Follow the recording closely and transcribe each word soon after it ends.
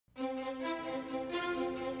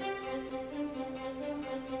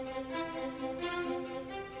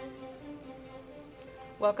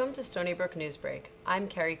Welcome to Stony Brook Newsbreak. I'm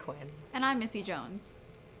Carrie Quinn. And I'm Missy Jones.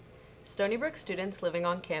 Stony Brook students living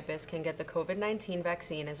on campus can get the COVID-19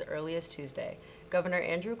 vaccine as early as Tuesday. Governor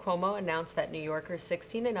Andrew Cuomo announced that New Yorkers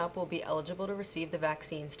 16 and up will be eligible to receive the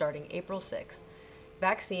vaccine starting April 6th.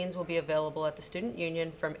 Vaccines will be available at the Student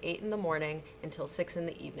Union from 8 in the morning until 6 in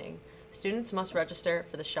the evening. Students must register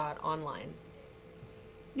for the shot online.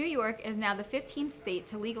 New York is now the 15th state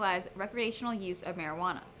to legalize recreational use of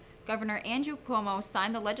marijuana. Governor Andrew Cuomo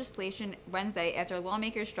signed the legislation Wednesday after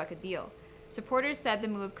lawmakers struck a deal. Supporters said the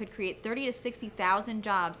move could create 30,000 to 60,000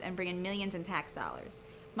 jobs and bring in millions in tax dollars.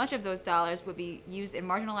 Much of those dollars would be used in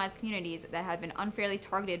marginalized communities that have been unfairly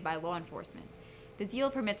targeted by law enforcement. The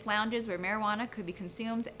deal permits lounges where marijuana could be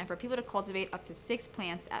consumed and for people to cultivate up to 6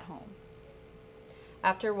 plants at home.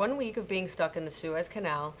 After 1 week of being stuck in the Suez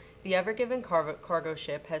Canal, the Ever Given cargo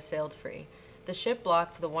ship has sailed free. The ship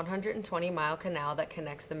blocked the 120-mile canal that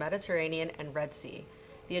connects the Mediterranean and Red Sea.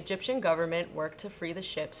 The Egyptian government worked to free the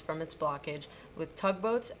ships from its blockage with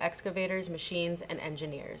tugboats, excavators, machines, and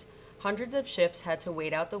engineers. Hundreds of ships had to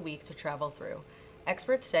wait out the week to travel through.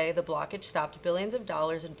 Experts say the blockage stopped billions of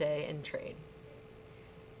dollars a day in trade.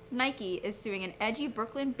 Nike is suing an edgy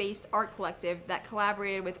Brooklyn-based art collective that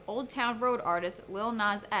collaborated with Old Town Road artist Lil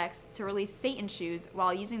Nas X to release Satan shoes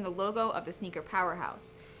while using the logo of the sneaker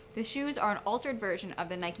powerhouse. The shoes are an altered version of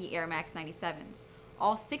the Nike Air Max 97s.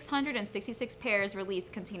 All 666 pairs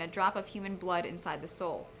released contain a drop of human blood inside the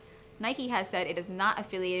sole. Nike has said it is not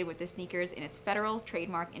affiliated with the sneakers in its federal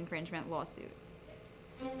trademark infringement lawsuit.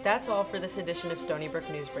 That's all for this edition of Stony Brook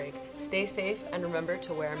Newsbreak. Stay safe and remember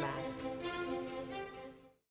to wear a mask.